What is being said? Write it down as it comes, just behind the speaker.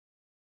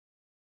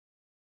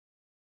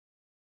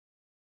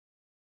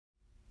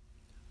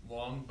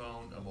long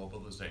bone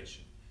immobilization.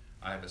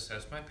 I have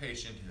assessed my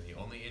patient and the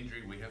only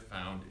injury we have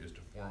found is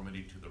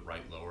deformity to the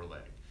right lower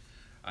leg.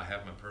 I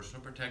have my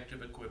personal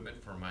protective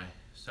equipment for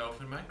myself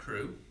and my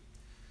crew.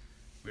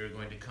 We are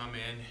going to come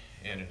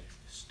in and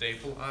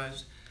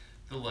stabilize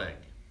the leg.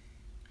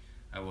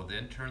 I will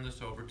then turn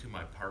this over to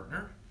my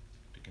partner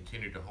to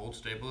continue to hold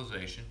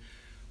stabilization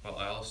while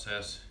I'll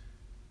assess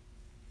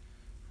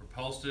for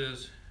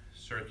pulses,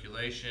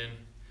 circulation,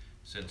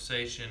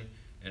 sensation,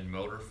 and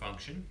motor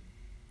function.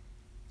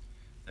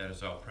 That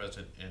is all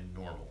present and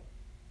normal.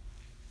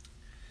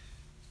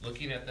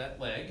 Looking at that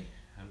leg,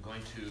 I'm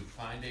going to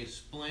find a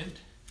splint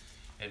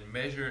and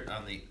measure it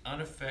on the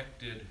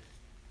unaffected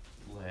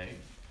leg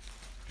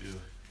to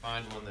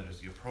find one that is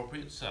the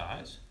appropriate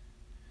size.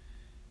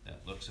 That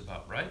looks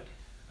about right.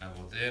 I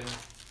will then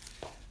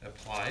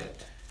apply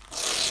it,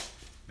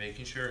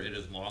 making sure it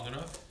is long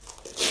enough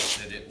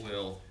that it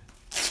will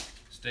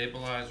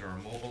stabilize or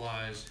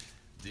immobilize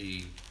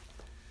the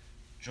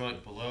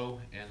joint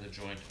below and the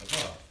joint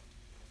above.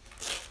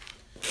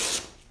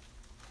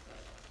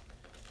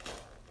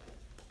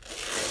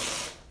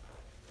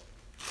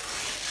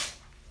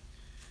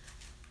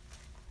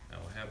 I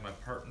will have my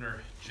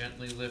partner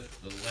gently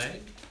lift the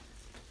leg.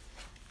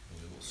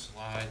 We will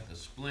slide the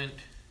splint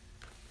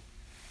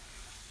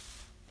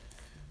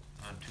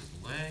onto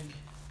the leg.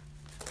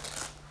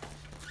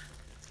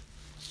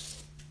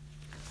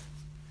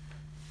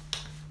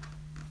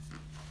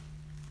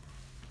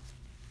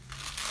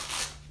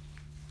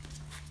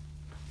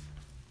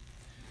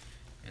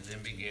 And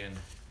then begin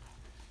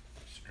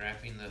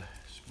strapping the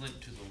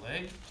splint to the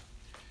leg,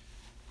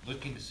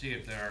 looking to see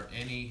if there are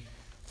any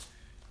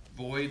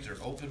voids or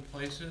open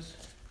places.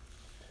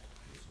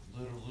 It's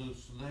a little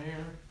loose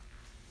there.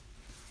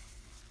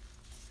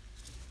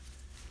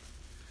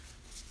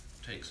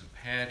 Take some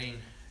padding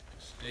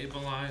to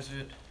stabilize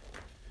it.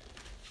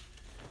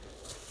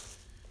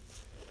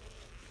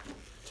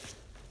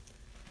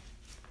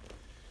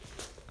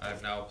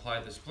 I've now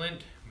applied the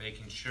splint,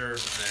 making sure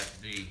that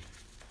the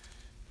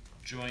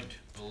joint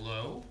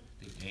below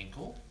the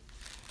ankle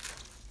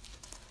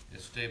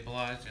is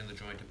stabilized and the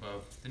joint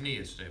above the knee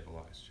is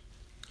stabilized.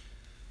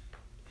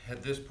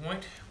 At this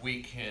point,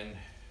 we can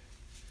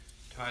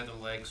tie the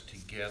legs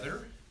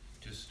together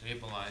to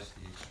stabilize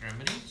the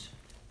extremities.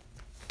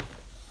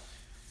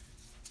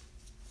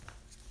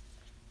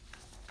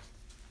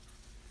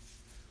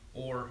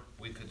 Or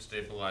we could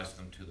stabilize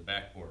them to the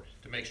backboard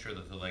to make sure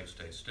that the legs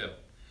stay still.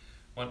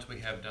 Once we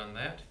have done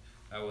that,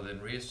 I will then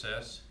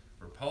reassess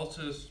for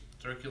pulses,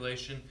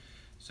 circulation,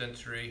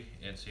 sensory,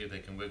 and see if they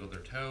can wiggle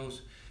their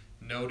toes,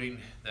 noting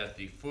that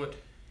the foot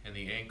and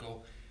the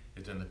ankle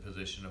is in the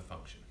position of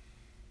function.